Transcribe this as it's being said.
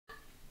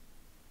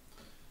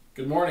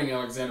Good morning,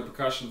 Alexander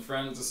Percussion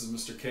friends. This is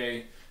Mr.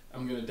 K.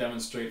 I'm going to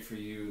demonstrate for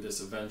you this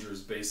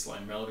Avengers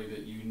bassline melody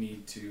that you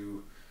need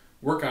to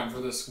work on for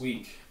this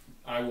week.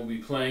 I will be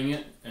playing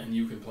it, and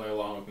you can play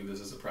along with me. This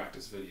is a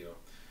practice video.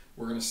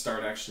 We're going to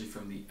start actually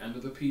from the end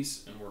of the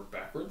piece and work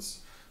backwards.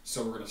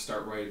 So we're going to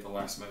start right at the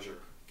last measure.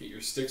 Get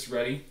your sticks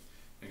ready.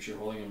 Make sure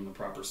you're holding them in the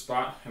proper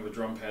spot. Have a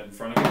drum pad in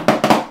front of you.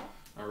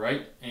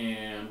 Alright,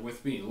 and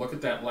with me, look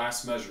at that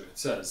last measure. It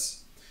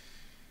says,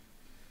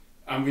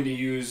 I'm going to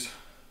use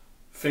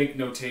fake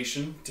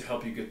notation to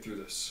help you get through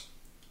this.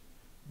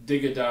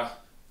 Dig-a-da,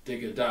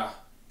 dig-a-da,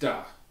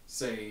 da.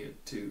 Say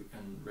it to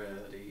and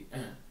ready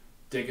and.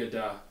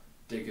 Dig-a-da,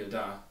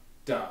 dig-a-da,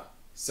 da.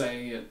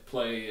 Say it,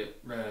 play it,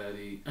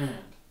 ready and.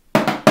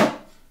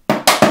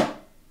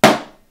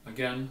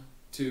 Again,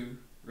 two,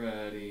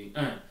 ready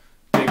and.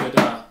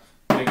 Dig-a-da,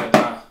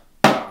 dig-a-da,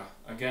 da.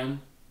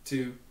 Again,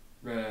 two,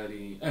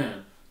 ready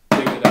and.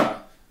 Dig-a-da,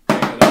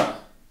 dig-a-da,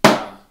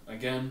 da.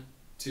 Again,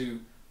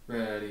 two,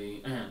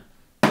 ready and.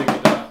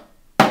 Dig-a-da,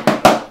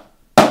 dig-a-da,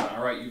 da.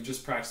 Alright, you've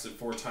just practiced it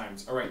 4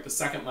 times. Alright, the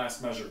second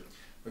last measure.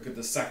 Look at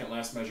the second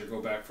last measure.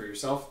 Go back for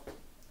yourself.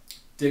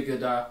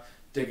 Dig-a-da,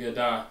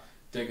 dig-a-da,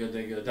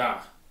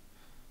 dig-a-dig-a-da.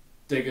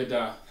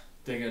 Dig-a-da,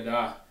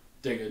 dig-a-da,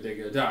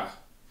 dig-a-dig-a-da.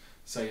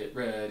 Say it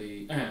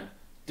ready and.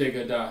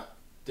 Dig-a-da,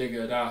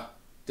 dig-a-da,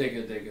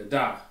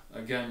 dig-a-dig-a-da.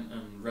 Again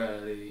and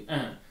ready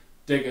and.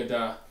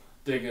 Dig-a-da,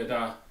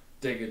 dig-a-da,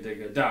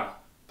 dig-a-dig-a-da.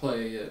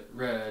 Play it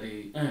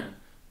ready and.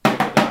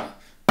 Dig-a-da,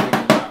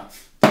 dig-a-da,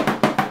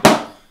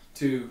 dig-a-dig-a-da.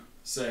 2,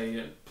 say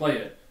it, play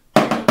it.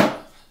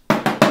 Dig-a-da,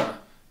 dig-a-da,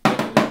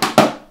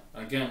 dig-a-dig-a-da.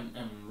 Again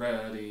and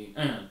ready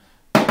and.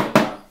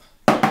 Dig-a-da,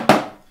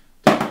 dig-a-da,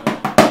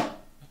 dig-a-da.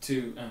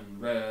 2 and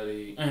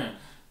ready and.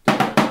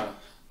 Dig-a-da,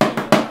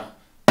 dig-a-da,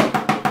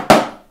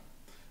 dig-a-dig-a-da.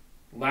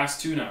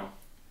 Last 2 now.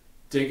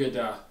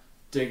 Dig-a-da,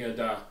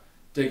 dig-a-da,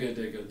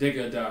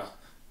 dig-a-dig-a-dig-a-da,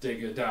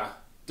 dig-a-da,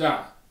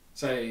 da.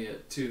 Say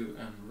it 2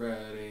 and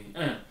ready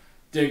and.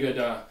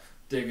 Dig-a-da,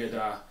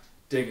 dig-a-da,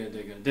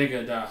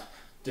 dig-a-dig-a-dig-a-da,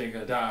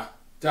 dig-a-da,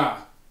 da.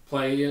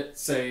 Play it,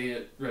 say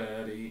it,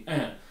 ready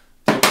and.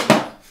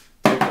 Dig-a-da,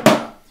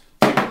 dig-a-da,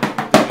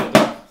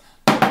 dig-a-dig-a-dig-a-da, dig-a-da,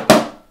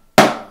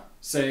 da.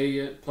 Say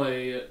it,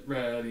 play it,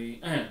 ready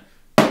and.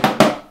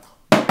 Dig-a-da,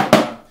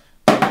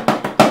 dig-a-da, dig-a-dig-a-dig-a-da,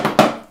 dig-a-da,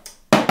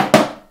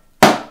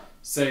 da.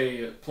 Say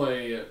it,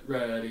 play it,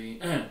 ready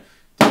and.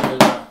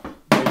 Dig-a-da,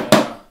 dig-a-da, dig-a-dig-a-dig-a-da, dig-a-da,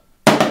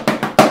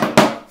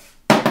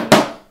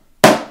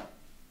 da.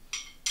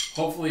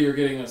 Hopefully you're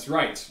getting this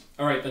right.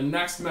 Alright, the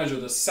next measure,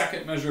 the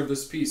second measure of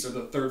this piece, or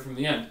the third from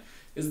the end,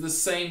 is the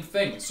same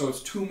thing. So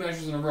it's 2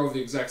 measures in a row of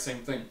the exact same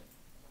thing.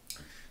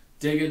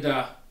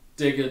 Dig-a-da,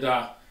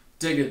 dig-a-da,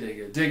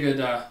 dig-a-dig-a,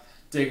 dig-a-da,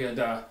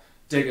 dig-a-da,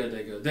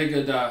 dig-a-dig-a,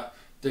 dig-a-da,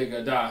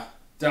 dig-a-da,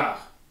 da.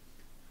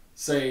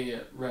 Say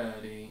it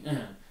ready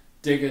and.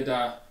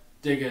 Dig-a-da,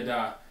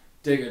 dig-a-da,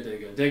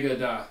 dig-a-dig-a,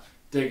 dig-a-da,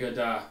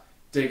 dig-a-da,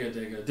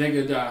 dig-a-dig-a,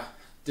 dig-a-da,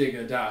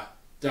 dig-a-da,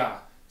 da.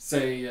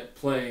 Say it,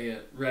 play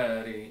it,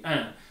 ready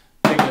and.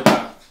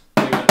 Dig-a-da,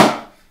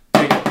 dig-a-da,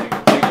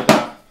 dig-a-dig-a,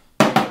 dig-a-da,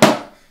 dig-a-da,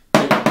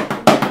 dig-a-dig-a,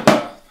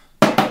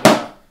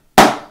 dig-a-da,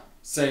 da.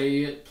 Say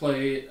it,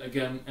 play it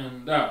again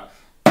and da.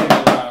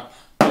 Dig-a-da,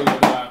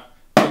 dig-a-da,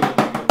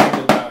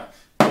 dig-a-dig-a,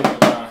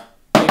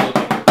 dig-a-da, dig-a-da,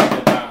 dig-a-dig-a,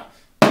 dig-a-da,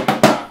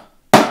 dig-a-da,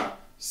 da.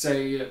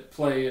 Say it,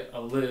 play it a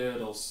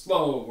little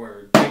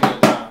slower.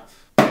 Dig-a-da,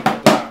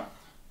 dig-a-da,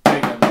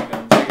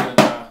 dig-a-dig-a,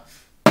 dig-a-da,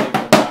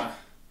 dig-a-da,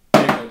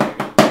 dig-a-dig-a,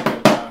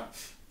 dig-a-da,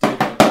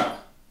 dig-a-da,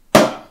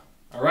 da.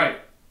 Alright,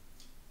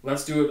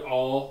 let's do it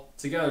all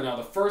together. Now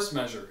the first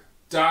measure.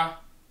 Da,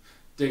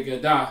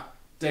 dig-a-da,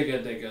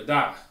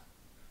 dig-a-dig-a-da.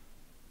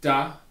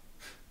 Da,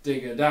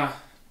 dig-a-da,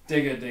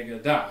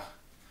 dig-a-dig-a-da.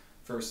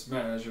 First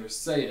measure,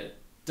 say it.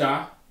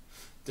 Da,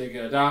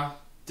 dig-a-da,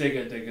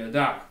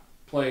 dig-a-dig-a-da.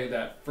 Play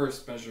that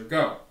first measure,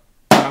 go.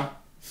 Da,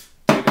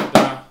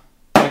 dig-a-da,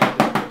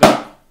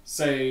 dig-a-dig-a-da.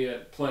 Say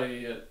it, play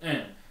it,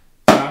 and.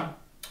 Da,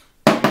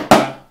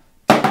 dig-a-da,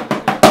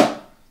 dig-a-dig-a-da.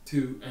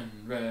 2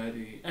 and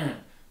ready,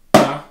 and.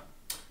 Da,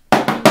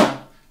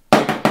 dig-a-da,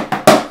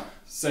 dig-a-dig-a-da.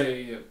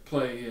 Say it,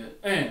 play it,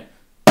 and.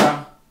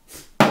 Da,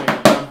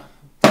 dig-a-da,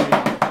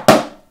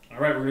 dig-a-dig-a-da.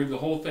 Alright, we're going to do the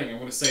whole thing. I'm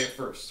going to say it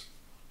first.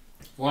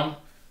 1,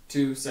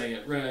 2, say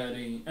it,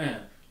 ready,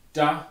 and.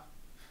 Da,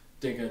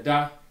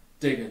 dig-a-da,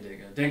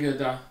 dig-a-dig-a,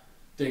 dig-a-da,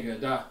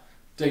 dig-a-da,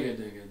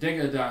 dig-a-dig-a,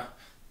 dig-a-da,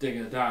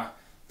 dig-a-da,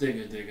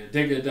 dig-a-dig-a,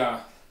 dig-a-da,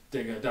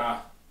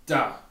 dig-a-da,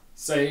 da.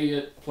 Say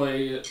it,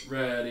 play it,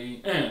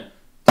 ready, and.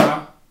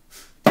 Da,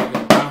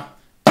 dig-a-da,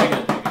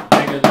 dig-a-dig-a,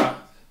 dig-a-da,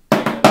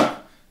 dig-a-da,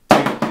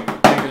 dig-a-dig-a,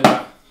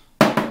 dig-a-da,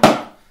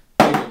 dig-a-da,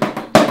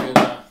 dig-a-dig-a, dig-a-da,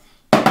 dig-a-da.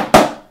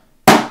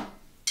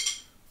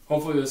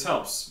 Hopefully this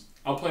helps.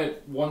 I'll play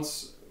it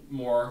once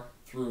more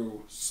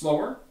through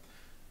slower,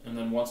 and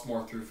then once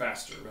more through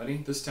faster. Ready?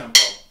 This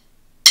tempo.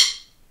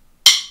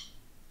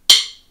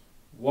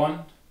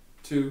 1,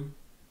 2,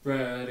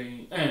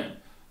 ready, and.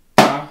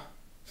 Da,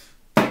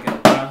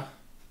 dig-a-da,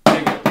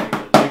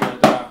 dig-a-dig-a,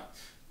 dig-a-da,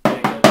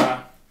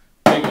 dig-a-da,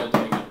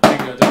 dig-a-dig-a,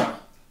 dig-a-da,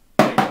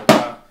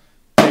 dig-a-da,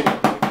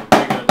 dig-a-dig-a,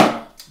 dig-a-da,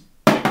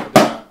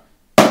 dig-a-da,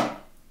 da.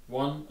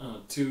 1,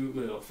 2,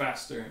 little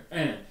faster,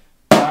 and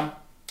da,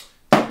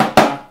 digga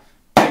da,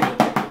 digga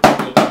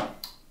digga da,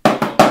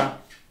 digga da,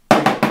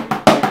 digga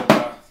digga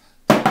da,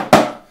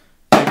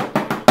 digga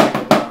da, digga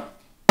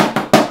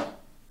digga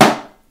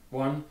da.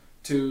 1,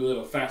 2,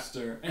 little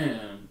faster,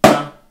 and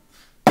da,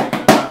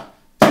 digga da,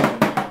 digga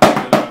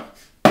digga da,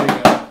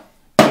 digga da,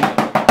 digga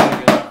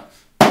digga da,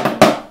 digga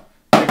da,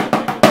 digga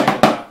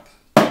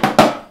digga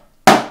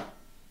da.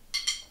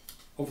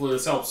 Hopefully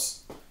this helps.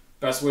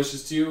 Best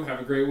wishes to you. Have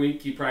a great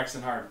week. Keep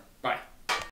practicing hard. Bye.